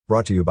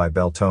brought to you by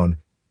Beltone,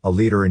 a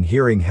leader in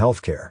hearing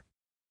healthcare.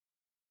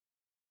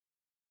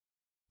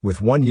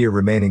 With 1 year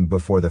remaining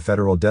before the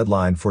federal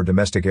deadline for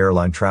domestic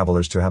airline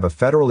travelers to have a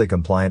federally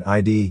compliant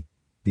ID,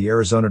 the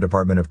Arizona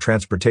Department of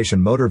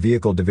Transportation Motor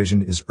Vehicle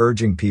Division is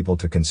urging people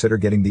to consider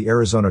getting the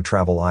Arizona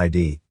Travel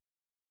ID.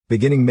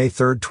 Beginning May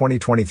 3,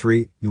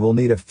 2023, you will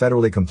need a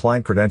federally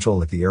compliant credential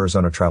like the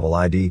Arizona Travel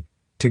ID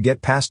to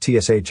get past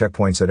TSA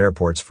checkpoints at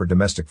airports for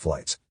domestic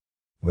flights.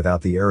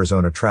 Without the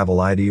Arizona Travel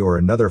ID or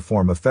another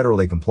form of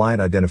federally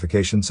compliant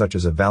identification such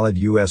as a valid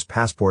U.S.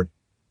 passport,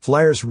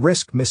 flyers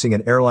risk missing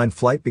an airline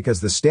flight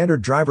because the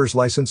standard driver's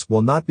license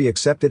will not be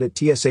accepted at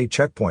TSA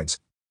checkpoints.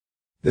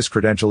 This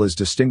credential is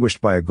distinguished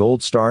by a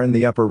gold star in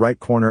the upper right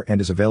corner and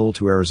is available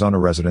to Arizona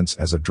residents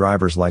as a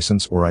driver's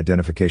license or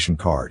identification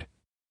card.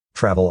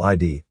 Travel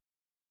ID.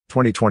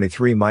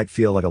 2023 might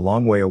feel like a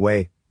long way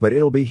away, but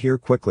it'll be here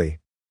quickly.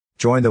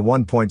 Join the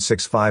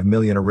 1.65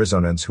 million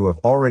Arizonans who have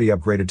already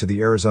upgraded to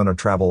the Arizona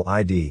Travel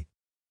ID.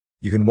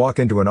 You can walk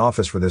into an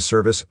office for this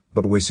service,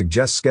 but we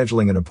suggest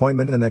scheduling an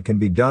appointment, and that can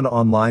be done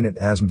online at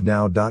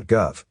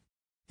asmvnow.gov.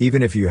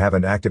 Even if you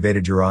haven't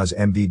activated your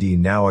AsMVD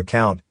Now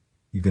account,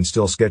 you can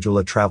still schedule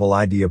a travel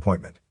ID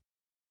appointment.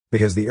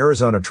 Because the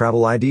Arizona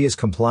Travel ID is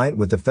compliant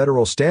with the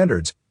federal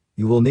standards,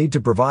 you will need to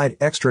provide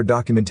extra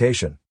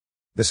documentation.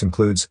 This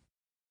includes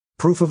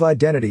proof of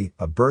identity,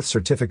 a birth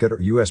certificate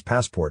or U.S.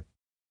 passport,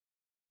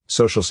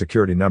 Social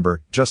Security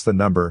number, just the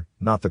number,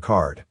 not the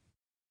card,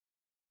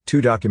 2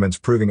 documents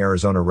proving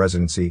Arizona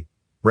residency,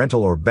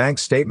 rental or bank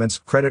statements,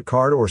 credit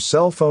card or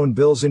cell phone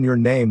bills in your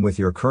name with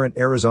your current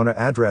Arizona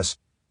address,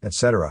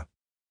 etc.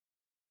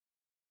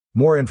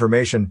 More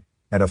information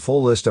and a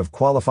full list of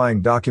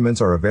qualifying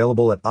documents are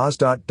available at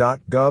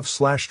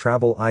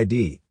asdot.gov/travel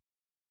ID.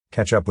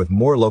 Catch up with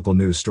more local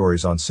news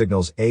stories on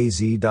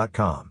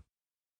signalsaz.com.